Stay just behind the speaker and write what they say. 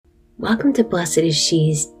Welcome to Blessed is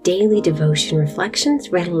She's daily devotion reflections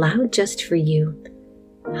read aloud just for you.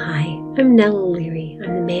 Hi, I'm Nella O'Leary.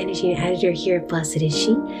 I'm the managing editor here at Blessed is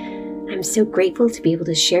She. I'm so grateful to be able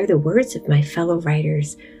to share the words of my fellow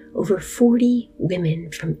writers, over 40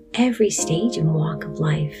 women from every stage and walk of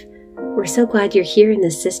life. We're so glad you're here in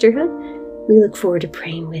this sisterhood. We look forward to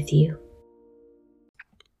praying with you.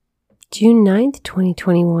 June 9th,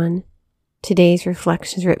 2021. Today's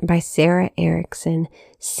reflection is written by Sarah Erickson.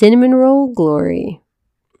 Cinnamon Roll Glory.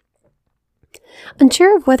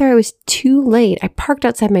 Unsure of whether I was too late, I parked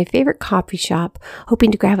outside my favorite coffee shop,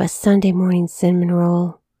 hoping to grab a Sunday morning cinnamon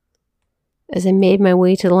roll. As I made my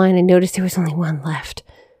way to the line, I noticed there was only one left.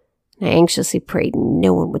 I anxiously prayed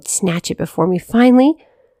no one would snatch it before me. Finally,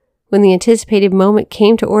 when the anticipated moment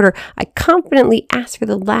came to order, I confidently asked for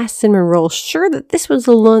the last cinnamon roll, sure that this was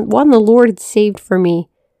the one the Lord had saved for me.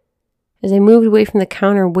 As I moved away from the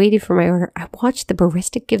counter and waited for my order, I watched the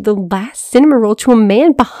barista give the last cinnamon roll to a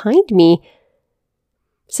man behind me.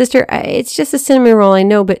 Sister, it's just a cinnamon roll, I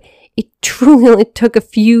know, but it truly only took a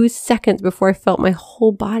few seconds before I felt my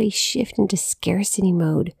whole body shift into scarcity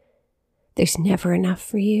mode. There's never enough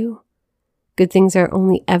for you. Good things are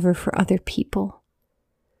only ever for other people.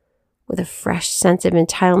 With a fresh sense of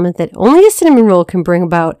entitlement that only a cinnamon roll can bring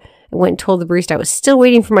about, I went and told the barista I was still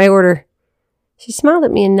waiting for my order. She smiled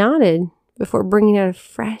at me and nodded before bringing out a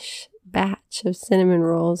fresh batch of cinnamon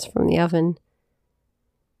rolls from the oven.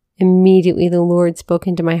 Immediately the Lord spoke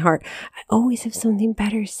into my heart. I always have something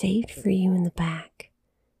better saved for you in the back.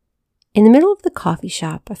 In the middle of the coffee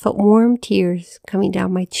shop, I felt warm tears coming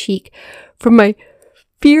down my cheek from my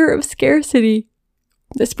fear of scarcity.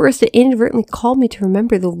 This barista inadvertently called me to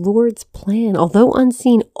remember the Lord's plan, although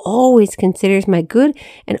unseen, always considers my good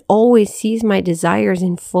and always sees my desires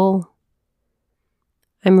in full.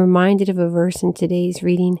 I'm reminded of a verse in today's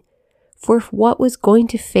reading. For if what was going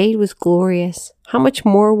to fade was glorious, how much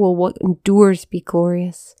more will what endures be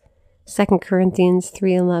glorious? 2 Corinthians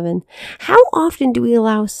 3:11. How often do we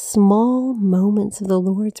allow small moments of the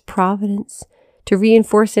Lord's providence to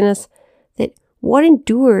reinforce in us that what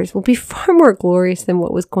endures will be far more glorious than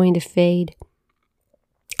what was going to fade?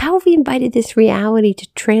 How have we invited this reality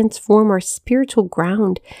to transform our spiritual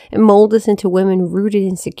ground and mold us into women rooted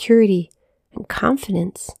in security and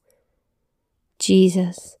confidence?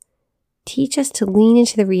 Jesus, teach us to lean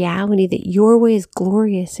into the reality that your way is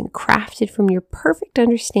glorious and crafted from your perfect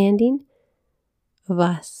understanding of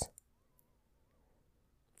us.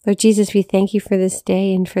 Lord Jesus, we thank you for this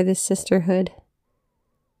day and for this sisterhood.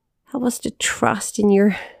 Help us to trust in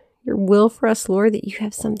your will for us, Lord, that you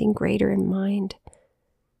have something greater in mind.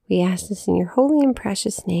 We ask this in your holy and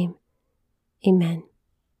precious name. Amen.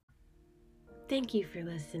 Thank you for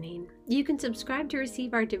listening. You can subscribe to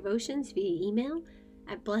receive our devotions via email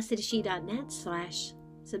at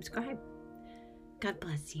blessedshe.net/subscribe. God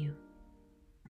bless you.